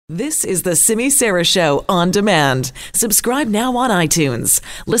This is the Simi Sara Show on demand. Subscribe now on iTunes.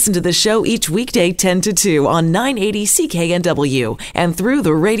 Listen to the show each weekday 10 to 2 on 980 CKNW and through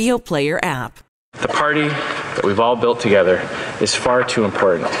the Radio Player app. The party that we've all built together is far too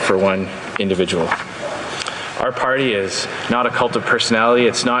important for one individual. Our party is not a cult of personality.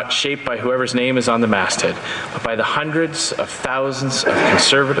 It's not shaped by whoever's name is on the masthead, but by the hundreds of thousands of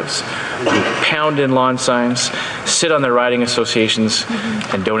conservatives who pound in lawn signs, sit on their riding associations,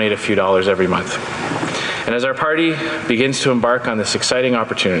 and donate a few dollars every month. And as our party begins to embark on this exciting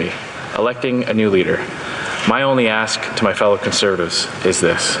opportunity, electing a new leader, my only ask to my fellow conservatives is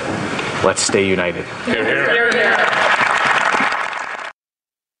this: let's stay united. Hear, hear.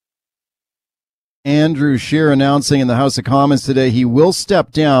 Andrew Scheer announcing in the House of Commons today he will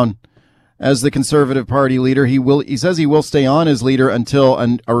step down as the Conservative Party leader. He says he will stay on as leader until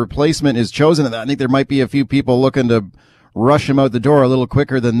a replacement is chosen. I think there might be a few people looking to rush him out the door a little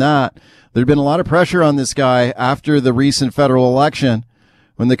quicker than that. There'd been a lot of pressure on this guy after the recent federal election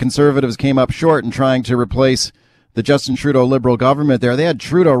when the Conservatives came up short in trying to replace the Justin Trudeau Liberal government there. They had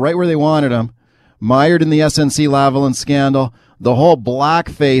Trudeau right where they wanted him, mired in the SNC-Lavalin scandal. The whole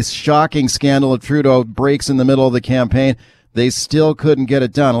blackface, shocking scandal of Trudeau breaks in the middle of the campaign. They still couldn't get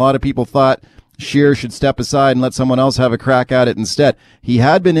it done. A lot of people thought Scheer should step aside and let someone else have a crack at it instead. He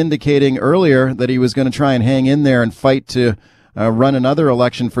had been indicating earlier that he was going to try and hang in there and fight to run another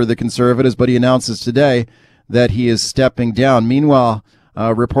election for the Conservatives, but he announces today that he is stepping down. Meanwhile,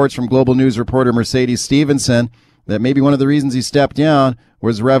 reports from Global News reporter Mercedes Stephenson that maybe one of the reasons he stepped down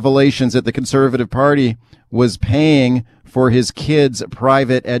was revelations that the Conservative Party was paying for his kids'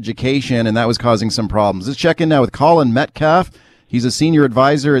 private education, and that was causing some problems. Let's check in now with Colin Metcalf. He's a senior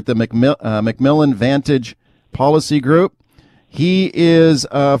advisor at the Macmillan Vantage Policy Group. He is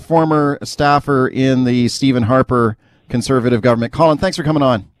a former staffer in the Stephen Harper Conservative government. Colin, thanks for coming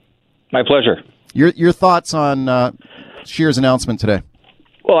on. My pleasure. Your thoughts on Scheer's announcement today?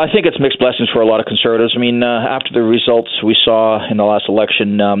 Well, I think it's mixed blessings for a lot of Conservatives. I mean, after the results we saw in the last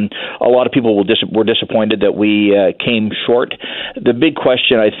election, a lot of people were disappointed that we came short. The big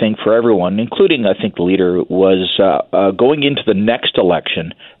question, I think, for everyone, including, I think, the leader, was going into the next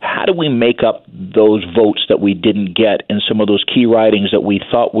election, how do we make up those votes that we didn't get in some of those key ridings that we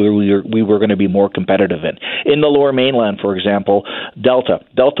thought we were going to be more competitive in? In the Lower Mainland, for example, Delta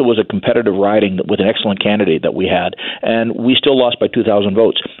was a competitive riding with an excellent candidate that we had, and we still lost by 2,000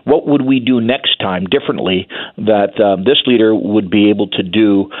 votes. What would we do next time differently that this leader would be able to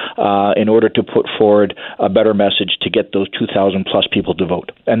do in order to put forward a better message to get those 2,000 plus people to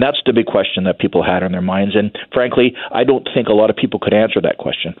vote? And that's the big question that people had in their minds. And frankly, I don't think a lot of people could answer that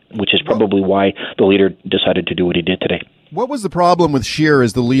question, which is probably why the leader decided to do what he did today. What was the problem with Scheer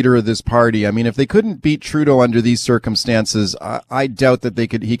as the leader of this party? I mean, if they couldn't beat Trudeau under these circumstances, I doubt that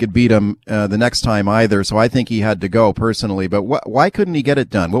he could beat him the next time either. So I think he had to go personally. But why couldn't he get it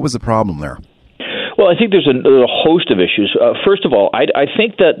done? What was the problem there? Well, I think there's a host of issues. First of all, I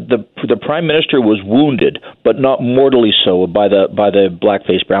think that the Prime Minister was wounded, but not mortally so, by the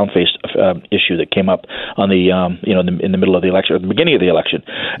blackface, brownface issue that came up on the in the middle of the election, or the beginning of the election.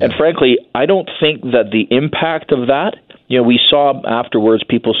 And frankly, I don't think that the impact of that. We saw afterwards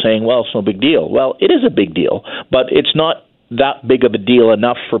people saying, "Well, it's no big deal." Well, it is a big deal, but it's not that big of a deal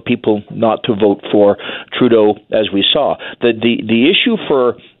enough for people not to vote for Trudeau, as we saw. The issue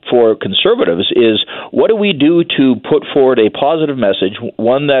for Conservatives is, what do we do to put forward a positive message,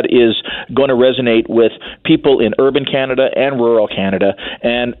 one that is going to resonate with people in urban Canada and rural Canada,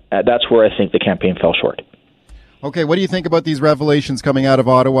 and that's where I think the campaign fell short. Okay, what do you think about these revelations coming out of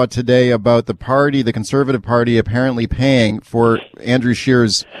Ottawa today about the party, the Conservative Party, apparently paying for Andrew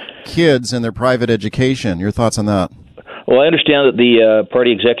Scheer's kids and their private education? Your thoughts on that? Well, I understand that the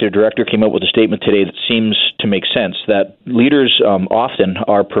party executive director came up with a statement today that seems to make sense, that leaders often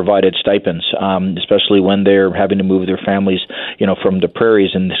are provided stipends, especially when they're having to move their families, from the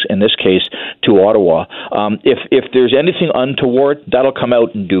prairies in this case to Ottawa. If there's anything untoward, that'll come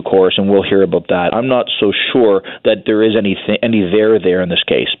out in due course, and we'll hear about that. I'm not so sure that there is any there in this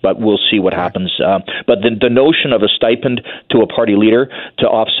case, but we'll see what happens. But the notion of a stipend to a party leader to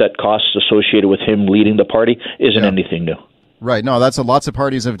offset costs associated with him leading the party isn't anything new. Right. No, lots of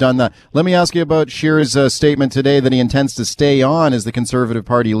parties have done that. Let me ask you about Scheer's statement today that he intends to stay on as the Conservative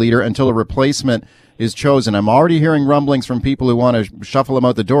Party leader until a replacement is chosen. I'm already hearing rumblings from people who want to shuffle him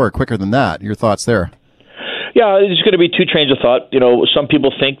out the door quicker than that. Your thoughts there? Yeah, there's going to be two trains of thought. Some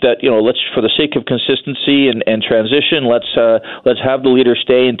people think that let's, for the sake of consistency and transition, let's have the leader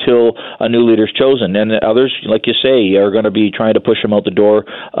stay until a new leader is chosen. And others, like you say, are going to be trying to push him out the door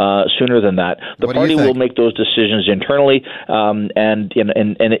sooner than that. The party will make those decisions internally, and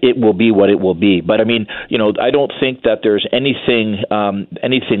it will be what it will be. But I mean, I don't think that there's anything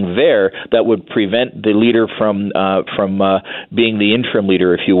there that would prevent the leader from being the interim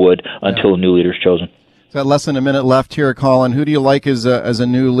leader, if you would, until a new leader is chosen. Got less than a minute left here, Colin. Who do you like as a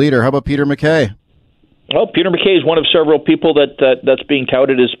new leader? How about Peter MacKay? Well, Peter MacKay is one of several people that's being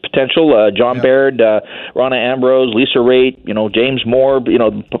touted as potential. John Baird, Rona Ambrose, Lisa Raitt, James Moore,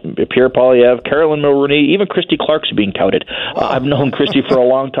 Pierre Poilievre, Carolyn Mulroney, even Christy Clark's being touted. I've known Christy for a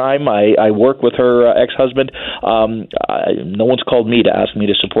long time. I work with her ex-husband. No one's called me to ask me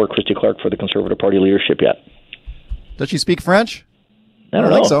to support Christy Clark for the Conservative Party leadership yet. Does she speak French? I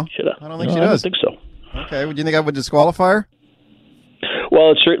don't think so. I don't think she does. I don't think so. Okay. Do you think I would disqualify her?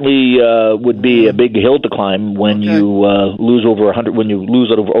 Well, it certainly would be a big hill to climb when you lose over 100. When you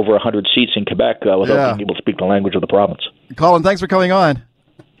lose over 100 seats in Quebec without being able to speak the language of the province. Colin, thanks for coming on.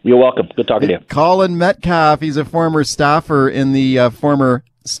 You're welcome. Good talking to you. Colin Metcalfe. He's a former staffer in the former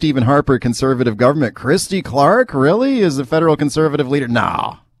Stephen Harper Conservative government. Christy Clark, really, is the federal Conservative leader?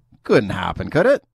 No, couldn't happen, could it?